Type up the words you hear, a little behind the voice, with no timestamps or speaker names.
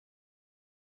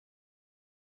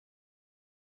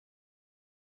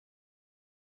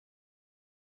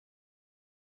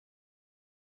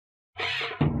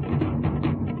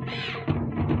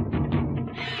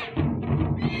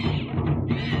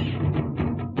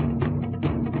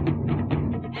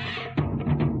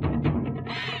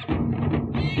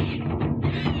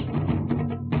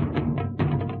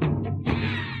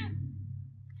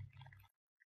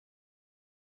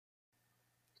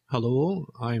Hello,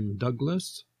 I'm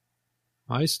Douglas.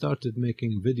 I started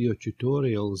making video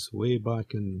tutorials way back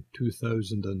in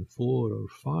 2004 or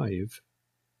 5,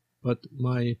 but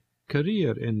my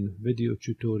career in video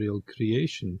tutorial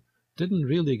creation didn't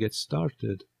really get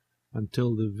started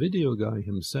until the video guy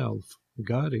himself,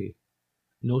 Gary,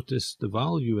 noticed the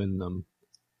value in them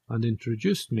and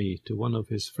introduced me to one of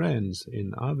his friends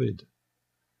in Avid.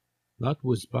 That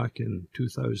was back in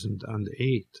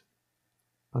 2008.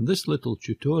 And this little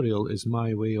tutorial is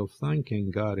my way of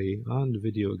thanking Gary and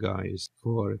Video Guys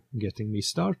for getting me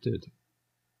started.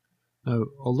 Now,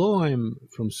 although I'm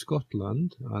from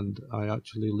Scotland and I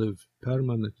actually live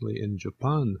permanently in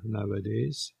Japan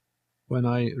nowadays, when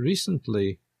I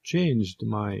recently changed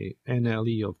my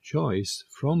NLE of choice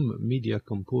from Media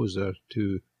Composer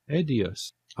to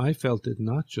Edius, I felt it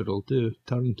natural to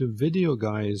turn to Video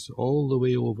Guys all the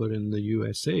way over in the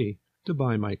USA to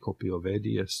buy my copy of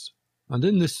Edius. And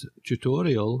in this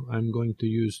tutorial, I'm going to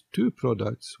use two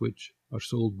products which are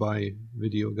sold by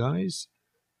Video Guys.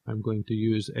 I'm going to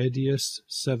use Edius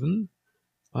 7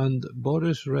 and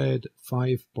Boris Red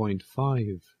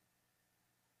 5.5.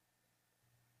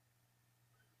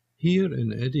 Here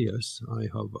in Edius, I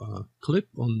have a clip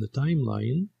on the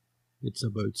timeline. It's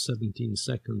about 17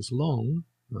 seconds long.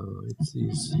 It's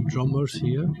these drummers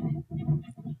here.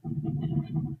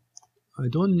 I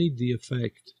don't need the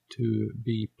effect to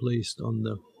be placed on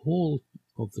the whole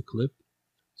of the clip,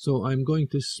 so I'm going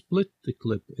to split the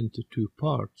clip into two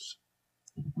parts,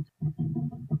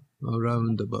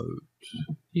 around about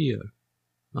here.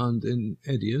 And in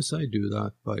Edius I do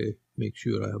that by make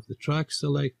sure I have the track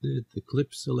selected, the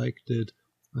clip selected,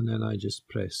 and then I just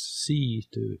press C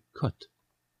to cut.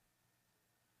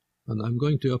 And I'm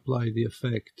going to apply the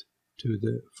effect to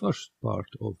the first part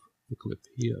of the clip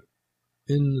here.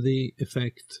 In the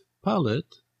Effect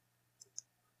palette,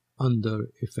 under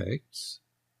Effects,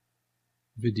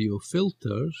 Video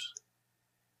Filters,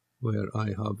 where I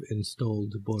have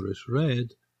installed Boris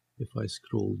Red, if I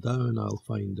scroll down I'll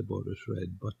find the Boris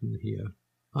Red button here,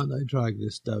 and I drag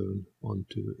this down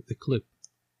onto the clip.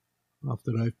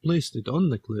 After I've placed it on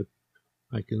the clip,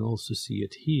 I can also see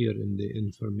it here in the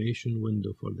information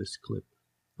window for this clip.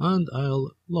 And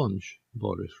I'll launch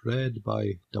Boris Red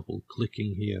by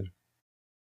double-clicking here.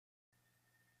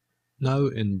 Now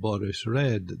in Boris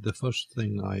Red, the first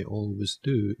thing I always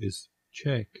do is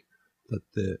check that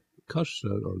the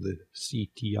cursor, or the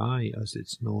CTI as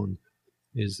it's known,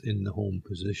 is in the home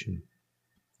position.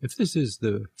 If this is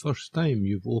the first time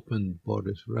you've opened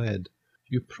Boris Red,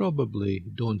 you probably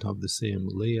don't have the same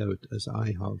layout as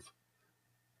I have.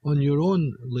 On your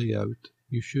own layout,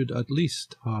 you should at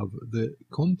least have the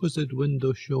composite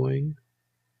window showing.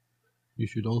 You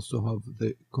should also have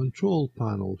the control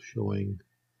panel showing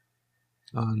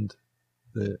and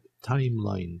the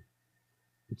timeline.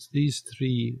 It's these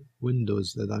three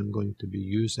windows that I'm going to be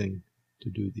using to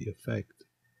do the effect.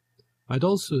 I'd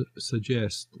also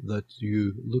suggest that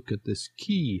you look at this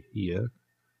key here,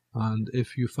 and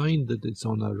if you find that it's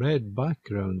on a red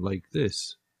background like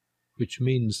this, which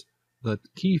means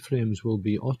that keyframes will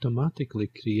be automatically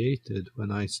created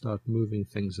when I start moving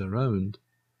things around,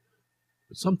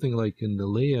 something like in the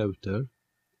layouter.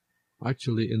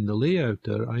 Actually, in the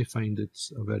layouter, I find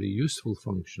it's a very useful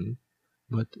function,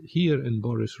 but here in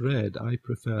Boris Red, I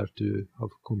prefer to have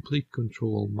complete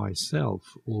control myself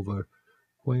over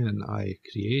when I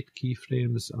create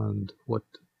keyframes and what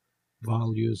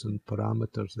values and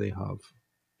parameters they have.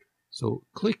 So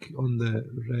click on the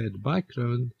red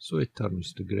background so it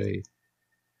turns to grey.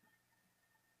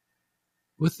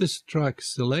 With this track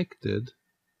selected,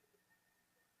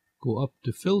 go up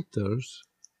to Filters,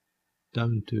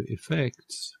 down to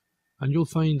Effects, and you'll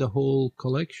find a whole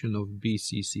collection of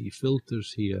BCC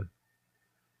filters here.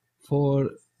 For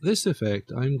this effect,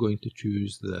 I'm going to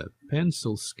choose the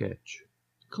pencil sketch.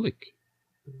 Click,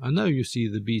 and now you see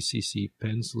the BCC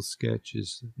pencil sketch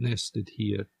is nested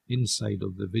here inside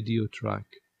of the video track.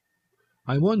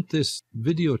 I want this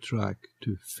video track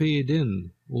to fade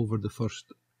in over the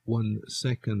first 1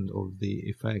 second of the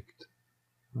effect.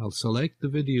 I'll select the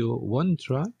video 1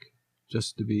 track,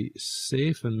 just to be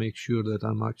safe and make sure that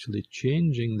I'm actually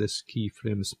changing this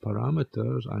keyframe's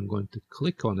parameters. I'm going to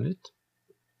click on it,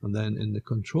 and then in the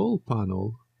control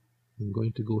panel, I'm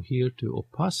going to go here to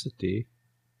opacity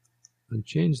and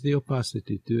change the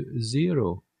opacity to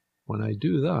 0. When I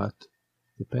do that,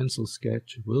 the pencil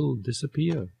sketch will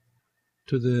disappear.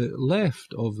 To the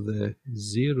left of the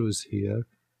zeros here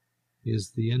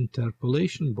is the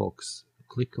interpolation box.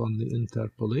 Click on the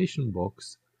interpolation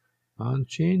box and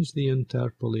change the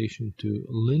interpolation to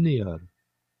linear.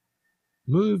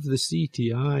 move the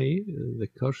CTI, the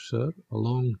cursor,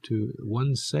 along to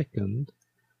 1 second.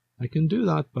 I can do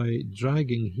that by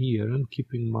dragging here and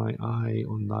keeping my eye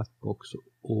on that box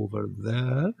over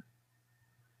there,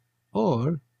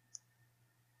 or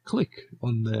click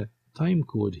on the time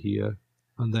code here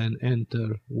and then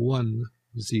enter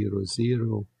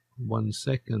 100, 1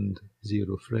 second,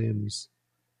 0 frames,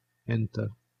 enter.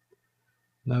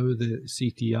 Now the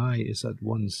CTI is at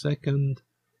 1 second.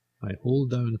 I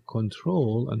hold down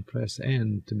Control and press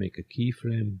N to make a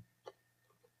keyframe.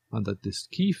 And at this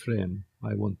keyframe,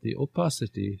 I want the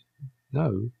opacity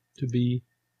now to be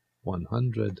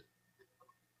 100.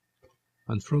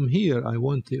 And from here, I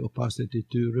want the opacity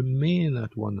to remain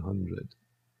at 100.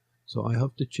 So I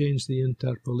have to change the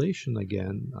interpolation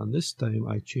again, and this time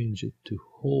I change it to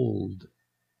hold.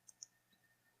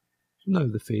 So now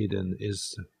the fade-in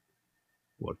is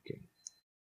working.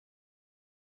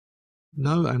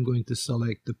 Now I'm going to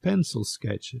select the pencil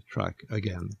sketch track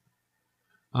again.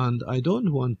 And I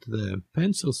don't want the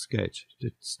pencil sketch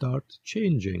to start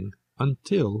changing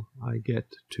until I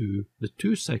get to the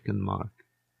 2 second mark.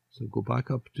 So go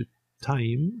back up to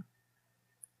time,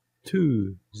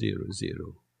 200,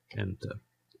 enter.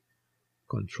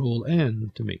 Control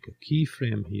N to make a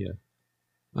keyframe here.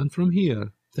 And from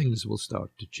here, things will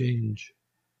start to change.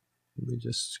 Let me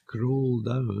just scroll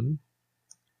down.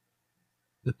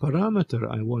 The parameter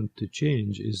I want to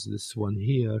change is this one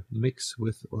here, mix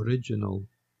with original.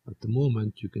 At the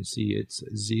moment, you can see it's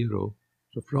 0.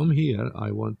 So from here,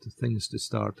 I want things to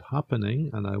start happening,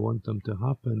 and I want them to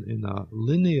happen in a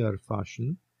linear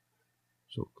fashion.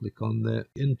 So click on the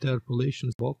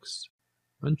interpolation box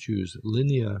and choose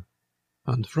linear.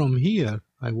 And from here,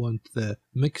 I want the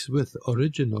mix with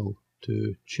original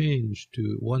to change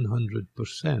to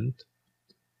 100%.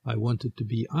 I want it to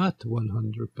be at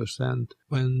 100%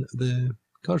 when the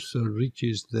cursor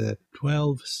reaches the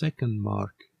 12 second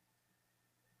mark.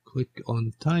 Click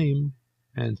on time,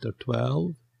 enter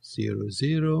 12,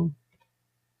 00.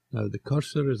 Now the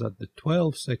cursor is at the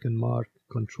 12 second mark,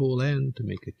 Control N to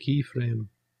make a keyframe.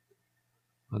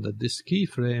 And at this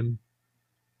keyframe,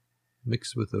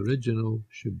 mix with original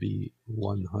should be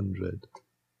 100.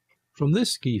 From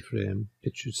this keyframe,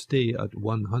 it should stay at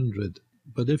 100.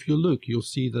 But if you look, you'll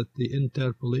see that the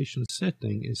interpolation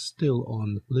setting is still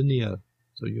on linear.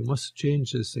 So you must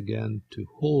change this again to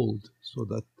hold so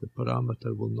that the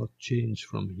parameter will not change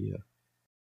from here.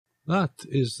 That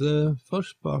is the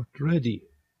first part ready.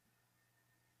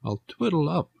 I'll twiddle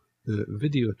up the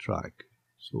video track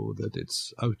so that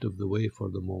it's out of the way for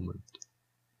the moment.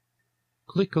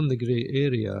 Click on the grey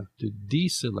area to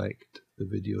deselect the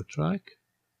video track.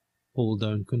 Hold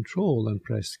down Control and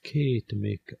press K to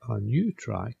make a new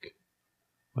track.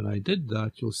 When I did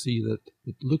that, you'll see that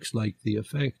it looks like the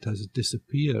effect has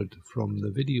disappeared from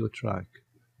the video track.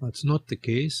 That's not the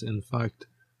case. In fact,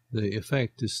 the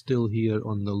effect is still here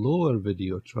on the lower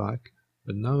video track,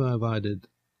 but now I've added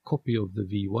a copy of the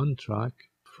V1 track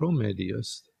from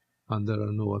Edius, and there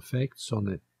are no effects on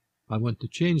it. I want to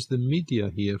change the media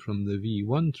here from the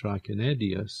V1 track in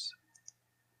Edius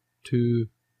to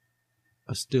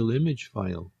a still image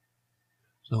file.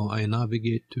 So I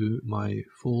navigate to my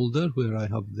folder where I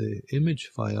have the image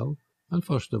file, and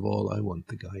first of all I want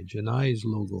the Gaijin Eyes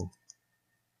logo.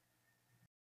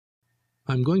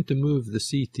 I'm going to move the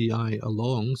CTI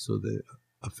along so the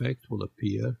effect will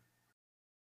appear,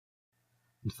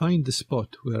 and find the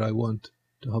spot where I want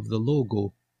to have the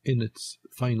logo in its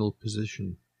final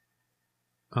position,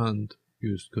 and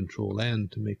use Control N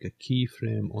to make a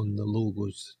keyframe on the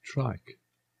logo's track.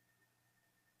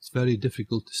 It's very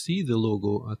difficult to see the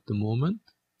logo at the moment.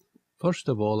 First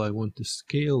of all, I want to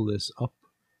scale this up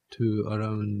to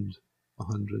around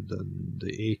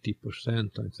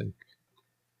 180%, I think.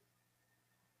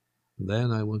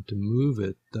 Then I want to move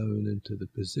it down into the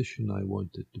position I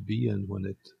want it to be in when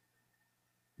it's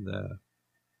there.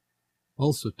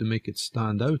 Also, to make it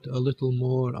stand out a little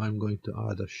more, I'm going to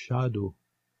add a shadow.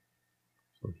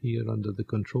 So here under the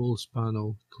Controls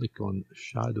panel, click on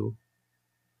Shadow.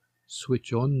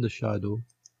 Switch on the shadow.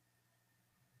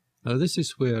 Now this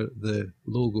is where the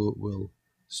logo will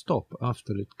stop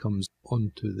after it comes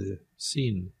onto the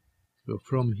scene. So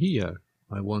from here,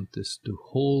 I want this to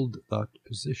hold that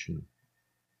position.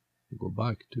 Go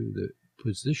back to the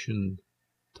Position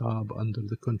tab under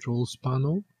the Controls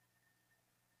panel,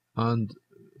 and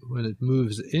when it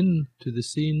moves into the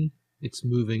scene, it's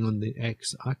moving on the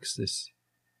X-axis.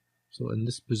 So in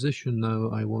this position now,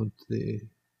 I want the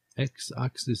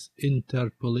X-axis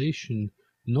interpolation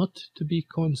not to be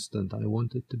constant. I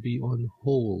want it to be on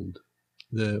hold.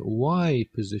 The Y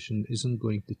position isn't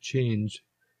going to change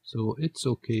so it's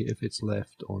okay if it's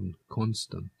left on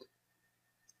constant.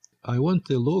 I want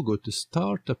the logo to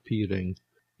start appearing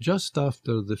just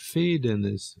after the fade in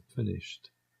is finished.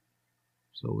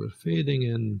 So we're fading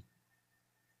in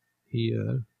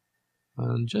here,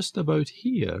 and just about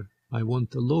here I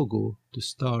want the logo to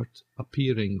start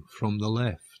appearing from the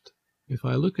left. If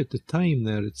I look at the time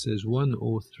there, it says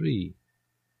 1:03.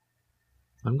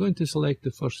 I'm going to select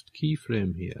the first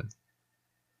keyframe here,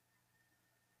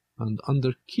 and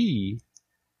under key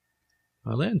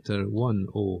I'll enter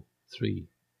 1:03.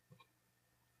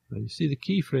 Now you see the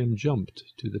keyframe jumped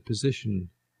to the position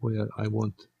where I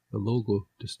want the logo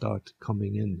to start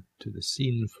coming in to the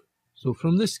scene. So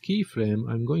from this keyframe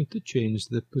I'm going to change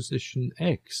the position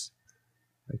X.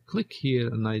 I click here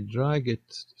and I drag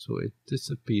it so it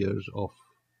disappears off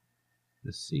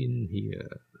the scene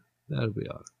here. There we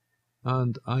are.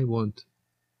 And I want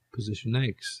position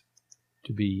X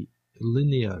to be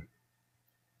linear.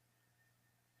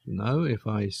 So now if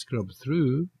I scrub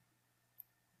through,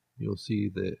 you'll see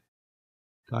the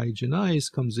Gaijin eyes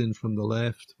comes in from the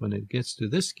left. When it gets to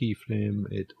this keyframe,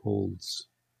 it holds.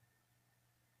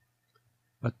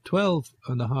 At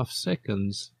 12.5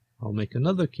 seconds, I'll make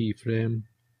another keyframe,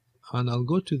 and I'll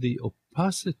go to the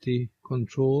opacity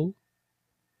control,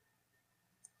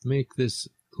 make this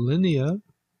linear,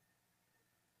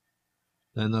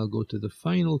 then I'll go to the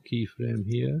final keyframe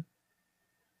here,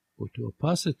 go to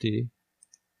opacity,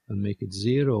 and make it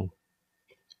 0.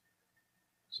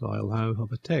 So I'll now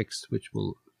have a text which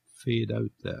will fade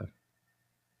out there.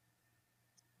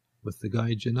 With the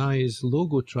Gaijin Eyes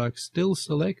logo track still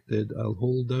selected, I'll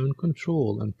hold down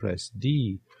Control and press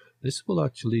D. This will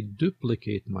actually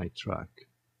duplicate my track.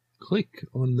 Click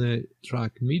on the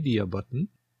Track Media button,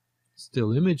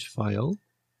 still image file,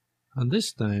 and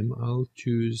this time I'll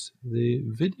choose the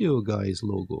Video Guys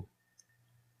logo.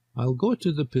 I'll go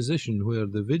to the position where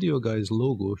the Video Guys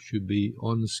logo should be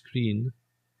on screen.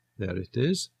 There it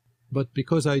is. But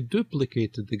because I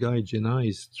duplicated the Gaijin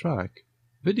Eyes track,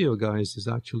 Video Guys is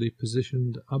actually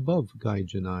positioned above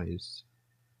Gaijin Eyes.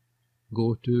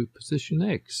 Go to position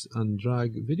X and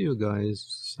drag Video Guys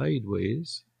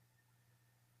sideways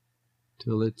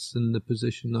till it's in the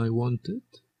position I want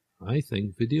it. I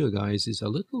think Video Guys is a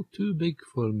little too big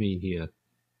for me here.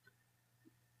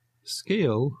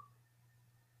 Scale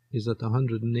is at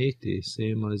 180,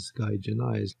 same as Gaijin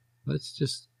Eyes. Let's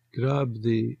just grab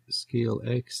the scale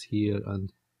X here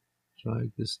and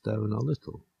drag this down a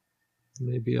little.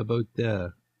 Maybe about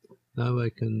there. Now I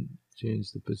can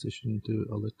change the position to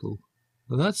a little.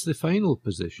 Now that's the final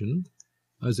position.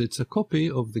 As it's a copy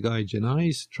of the Gaijin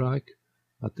Eyes track,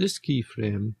 at this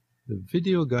keyframe, the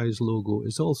Video Guys logo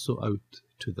is also out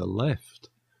to the left.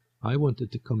 I want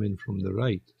it to come in from the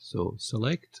right, so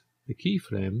select the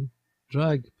keyframe,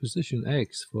 drag position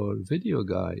X for Video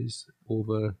Guys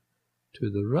over to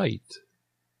the right,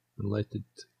 and let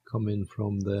it come in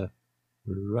from the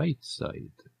right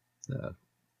side. There.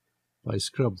 If I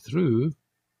scrub through,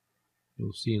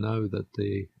 you'll see now that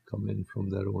they come in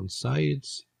from their own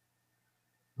sides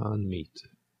and meet.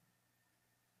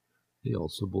 They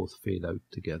also both fade out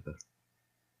together.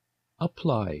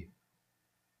 Apply.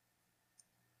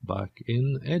 Back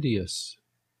in Edius,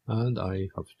 and I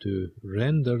have to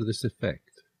render this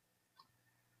effect.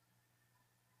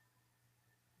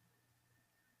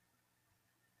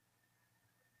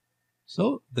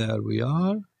 So there we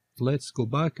are. Let's go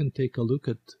back and take a look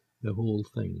at the whole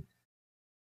thing.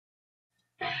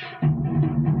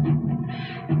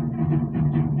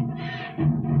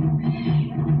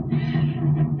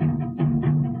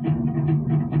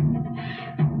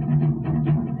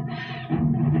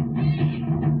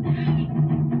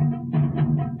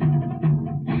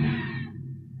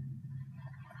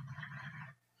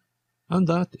 And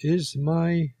that is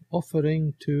my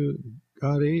offering to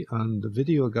Gary and the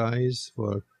Video Guys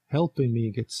for helping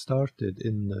me get started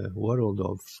in the world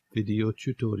of video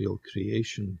tutorial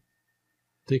creation.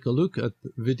 Take a look at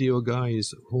Video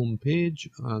Guys' homepage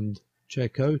and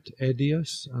check out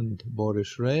Edius and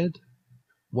Boris Red.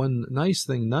 One nice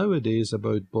thing nowadays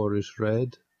about Boris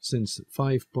Red, since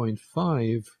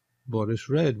 5.5, Boris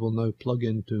Red will now plug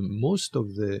into most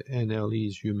of the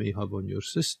NLEs you may have on your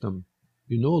system.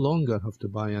 You no longer have to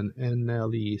buy an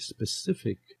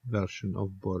NLE-specific version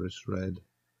of Boris Red.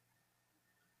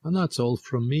 And that's all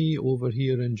from me over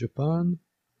here in Japan.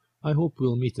 I hope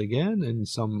we'll meet again in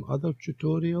some other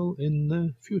tutorial in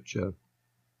the future.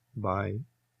 Bye.